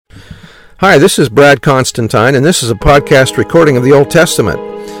Hi, this is Brad Constantine, and this is a podcast recording of the Old Testament.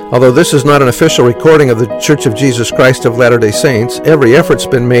 Although this is not an official recording of the Church of Jesus Christ of Latter-day Saints, every effort's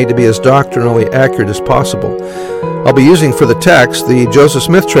been made to be as doctrinally accurate as possible. I'll be using for the text the Joseph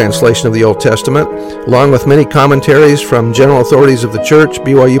Smith translation of the Old Testament, along with many commentaries from general authorities of the Church,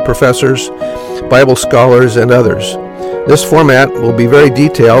 BYU professors, Bible scholars, and others. This format will be very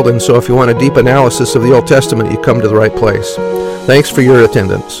detailed, and so if you want a deep analysis of the Old Testament, you come to the right place. Thanks for your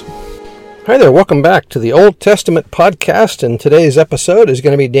attendance. Hi there, welcome back to the Old Testament podcast, and today's episode is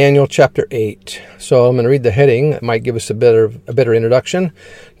going to be Daniel chapter 8. So I'm going to read the heading. It might give us a better introduction.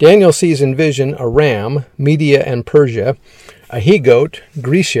 Daniel sees in vision a ram, Media and Persia, a he-goat,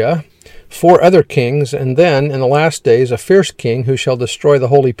 Grecia, 4 other kings, and then, in the last days, a fierce king who shall destroy the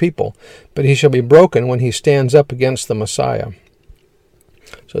holy people, but he shall be broken when he stands up against the Messiah.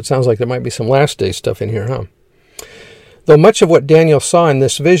 So it sounds like there might be some last day stuff in here, huh? Though much of what Daniel saw in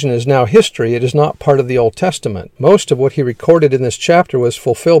this vision is now history, it is not part of the Old Testament. Most of what he recorded in this chapter was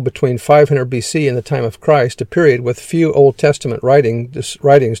fulfilled between 500 BC and the time of Christ, a period with few Old Testament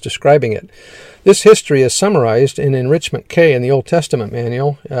writings describing it. This history is summarized in Enrichment K in the Old Testament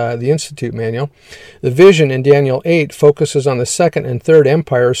manual, the Institute manual. The vision in Daniel 8 focuses on the second and third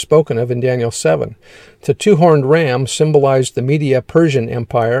empires spoken of in Daniel 7. The 2-horned ram symbolized the Media-Persian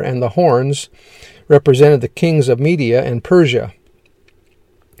Empire, and the horns represented the kings of Media and Persia.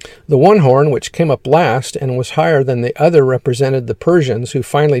 The one horn, which came up last and was higher than the other, represented the Persians, who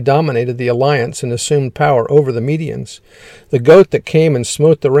finally dominated the alliance and assumed power over the Medians. The goat that came and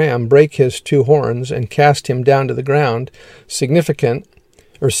smote the ram brake his 2 horns and cast him down to the ground, signified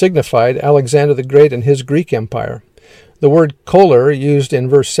Alexander the Great and his Greek Empire. The word choler, used in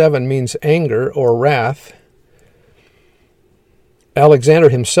verse 7, means anger or wrath. Alexander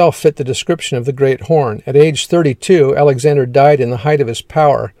himself fit the description of the great horn. At age 32, Alexander died in the height of his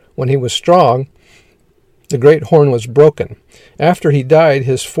power. When he was strong, the great horn was broken. After he died,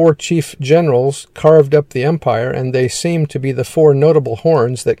 his 4 chief generals carved up the empire, and they seemed to be the 4 notable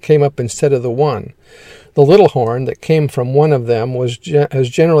horns that came up instead of the one. The little horn that came from one of them has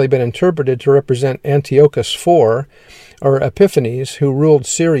generally been interpreted to represent Antiochus IV, or Epiphanes, who ruled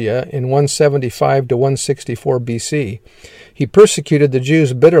Syria in 175 to 164 BC. He persecuted the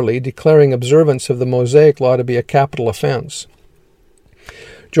Jews bitterly, declaring observance of the Mosaic Law to be a capital offense.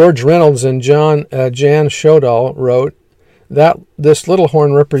 George Reynolds and Jan Shodal wrote that this little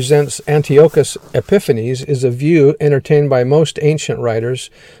horn represents Antiochus Epiphanes is a view entertained by most ancient writers,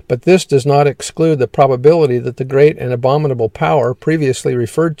 but this does not exclude the probability that the great and abominable power previously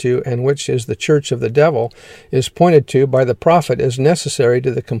referred to, and which is the church of the devil, is pointed to by the prophet as necessary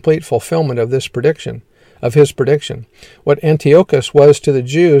to the complete fulfillment of his prediction. What Antiochus was to the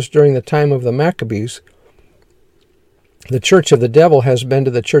Jews during the time of the Maccabees, the church of the devil has been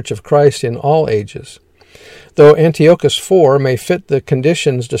to the church of Christ in all ages. Though Antiochus IV may fit the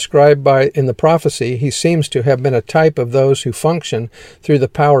conditions described in the prophecy, he seems to have been a type of those who function through the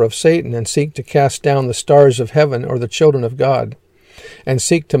power of Satan and seek to cast down the stars of heaven or the children of God, and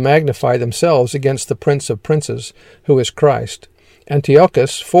seek to magnify themselves against the Prince of Princes, who is Christ.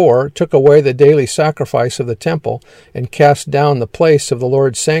 Antiochus IV took away the daily sacrifice of the temple and cast down the place of the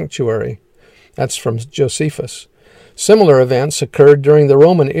Lord's sanctuary. That's from Josephus. Similar events occurred during the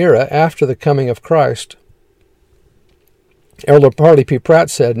Roman era after the coming of Christ. Elder Parley P.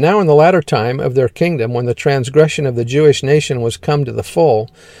 Pratt said, "Now in the latter time of their kingdom, when the transgression of the Jewish nation was come to the full,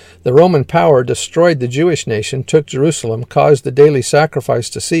 the Roman power destroyed the Jewish nation, took Jerusalem, caused the daily sacrifice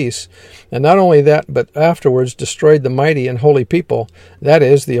to cease, and not only that, but afterwards destroyed the mighty and holy people, that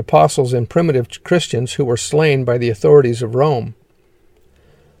is, the apostles and primitive Christians who were slain by the authorities of Rome."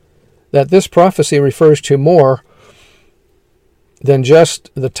 That this prophecy refers to more than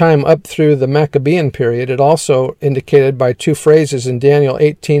just the time up through the Maccabean period, it also indicated by 2 phrases in Daniel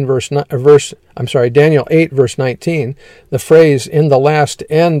 8 verse 19. The phrase "in the last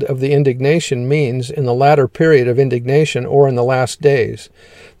end of the indignation" means in the latter period of indignation or in the last days.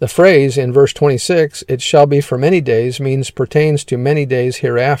 The phrase in verse 26, "it shall be for many days," pertains to many days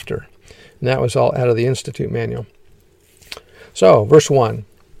hereafter. And that was all out of the Institute manual. So, verse 1.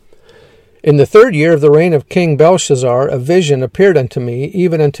 In the 3rd year of the reign of King Belshazzar, a vision appeared unto me,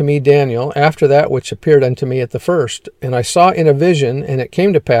 even unto me Daniel, after that which appeared unto me at the first. And I saw in a vision, and it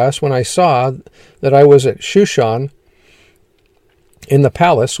came to pass, when I saw that I was at Shushan, in the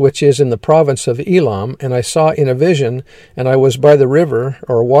palace, which is in the province of Elam, and I saw in a vision, and I was by the river,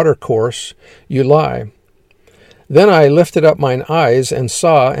 or watercourse, Ulai. Then I lifted up mine eyes, and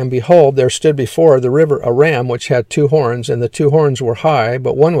saw, and behold, there stood before the river a ram which had 2 horns, and the 2 horns were high,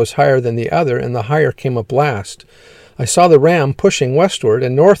 but one was higher than the other, and the higher came up last. I saw the ram pushing westward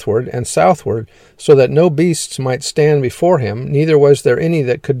and northward and southward, so that no beasts might stand before him, neither was there any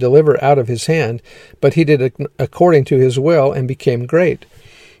that could deliver out of his hand, but he did according to his will, and became great.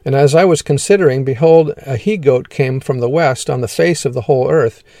 And as I was considering, behold, a he-goat came from the west on the face of the whole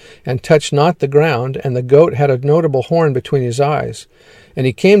earth, and touched not the ground, and the goat had a notable horn between his eyes. And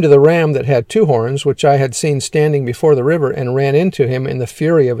he came to the ram that had 2 horns, which I had seen standing before the river, and ran into him in the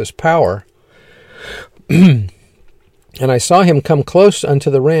fury of his power. And I saw him come close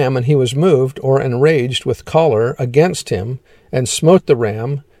unto the ram, and he was moved, or enraged, with choler against him, and smote the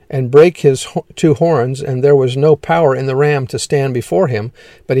ram, and brake his 2 horns, and there was no power in the ram to stand before him,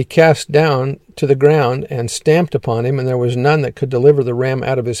 but he cast down to the ground, and stamped upon him, and there was none that could deliver the ram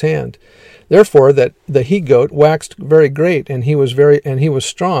out of his hand. Therefore that the he-goat waxed very great, and he was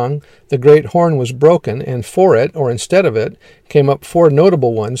strong, the great horn was broken, and for it, or instead of it, came up 4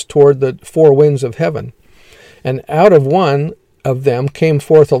 notable ones toward the 4 winds of heaven. And out of one of them came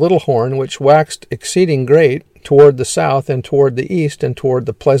forth a little horn, which waxed exceeding great, toward the south, and toward the east, and toward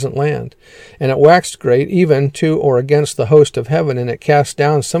the pleasant land. And it waxed great, even to or against the host of heaven, and it cast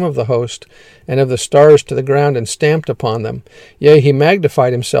down some of the host, and of the stars to the ground, and stamped upon them. Yea, he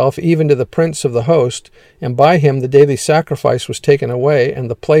magnified himself even to the prince of the host, and by him the daily sacrifice was taken away, and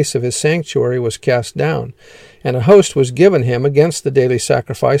the place of his sanctuary was cast down. And a host was given him against the daily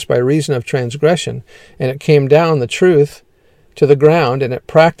sacrifice by reason of transgression, and it came down the truth to the ground, and it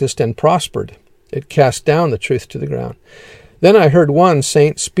practiced and prospered. It cast down the truth to the ground. Then I heard one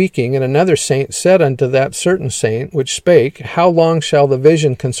saint speaking, and another saint said unto that certain saint which spake, How long shall the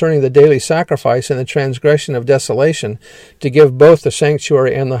vision concerning the daily sacrifice and the transgression of desolation, to give both the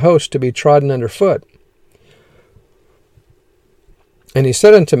sanctuary and the host to be trodden under foot? And he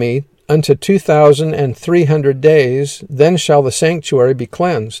said unto me, Unto 2,300 days, then shall the sanctuary be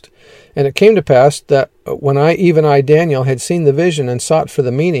cleansed. And it came to pass that when I, Daniel, had seen the vision and sought for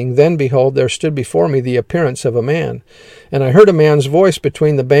the meaning, then behold, there stood before me the appearance of a man. And I heard a man's voice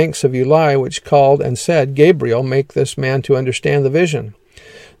between the banks of Ulai, which called and said, Gabriel, make this man to understand the vision.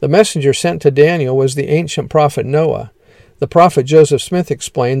 The messenger sent to Daniel was the ancient prophet Noah. The prophet Joseph Smith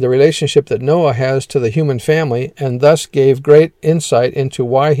explained the relationship that Noah has to the human family, and thus gave great insight into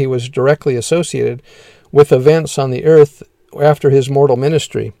why he was directly associated with events on the earth after his mortal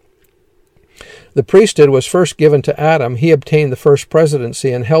ministry. The priesthood was first given to Adam. He obtained the first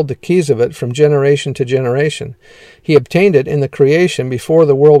presidency and held the keys of it from generation to generation. He obtained it in the creation before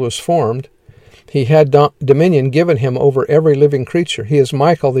the world was formed. He had dominion given him over every living creature. He is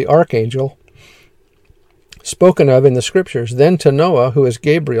Michael, the archangel, spoken of in the Scriptures. Then to Noah, who is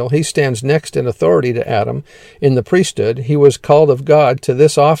Gabriel, he stands next in authority to Adam in the priesthood. He was called of God to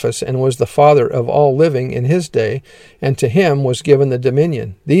this office, and was the father of all living in his day, and to him was given the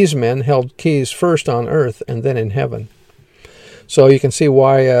dominion. These men held keys first on earth and then in heaven. So you can see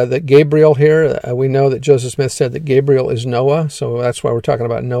why that Gabriel here, we know that Joseph Smith said that Gabriel is Noah, so that's why we're talking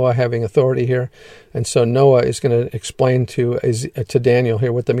about Noah having authority here. And so Noah is going to explain to Daniel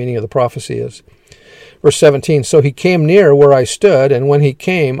here what the meaning of the prophecy is. Verse 17, So he came near where I stood, and when he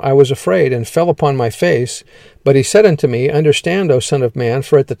came, I was afraid, and fell upon my face. But he said unto me, Understand, O Son of Man,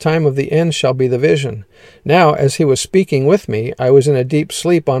 for at the time of the end shall be the vision. Now, as he was speaking with me, I was in a deep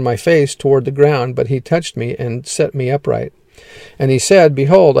sleep on my face toward the ground, but he touched me and set me upright. And he said,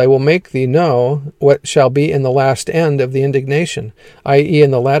 Behold, I will make thee know what shall be in the last end of the indignation, i.e., in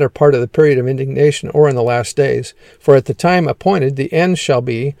the latter part of the period of indignation, or in the last days. For at the time appointed the end shall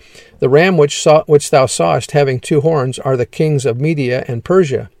be. The ram which thou sawest having 2 horns are the kings of Media and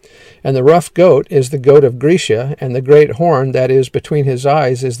Persia. And the rough goat is the goat of Grecia, and the great horn that is between his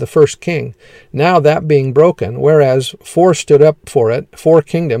eyes is the first king. Now that being broken, whereas 4 stood up for it, 4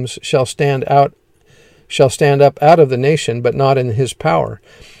 kingdoms shall stand up out of the nation, but not in his power.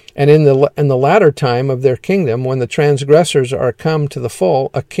 And in the latter time of their kingdom, when the transgressors are come to the full,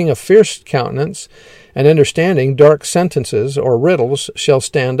 a king of fierce countenance and understanding dark sentences or riddles shall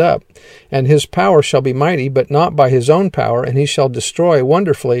stand up. And his power shall be mighty, but not by his own power, and he shall destroy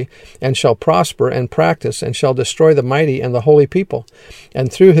wonderfully, and shall prosper and practice, and shall destroy the mighty and the holy people.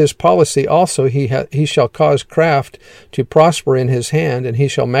 And through his policy also he shall cause craft to prosper in his hand, and he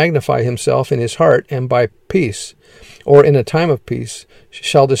shall magnify himself in his heart, and by peace, or in a time of peace,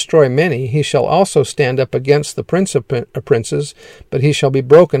 shall destroy many. He shall also stand up against the prince of princes, but he shall be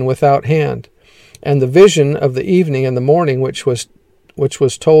broken without hand. And the vision of the evening and the morning which was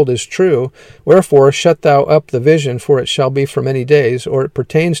told is true. Wherefore shut thou up the vision, for it shall be for many days, or it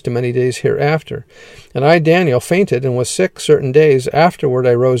pertains to many days hereafter. And I, Daniel, fainted and was sick certain days. Afterward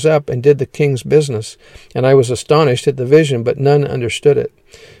I rose up and did the king's business. And I was astonished at the vision, but none understood it.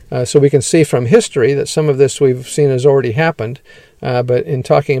 So we can see from history that some of this we've seen has already happened, but in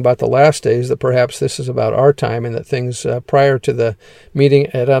talking about the last days, that perhaps this is about our time and that things prior to the meeting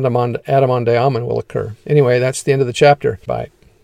at Adam on Diamond will occur. Anyway, that's the end of the chapter. Bye.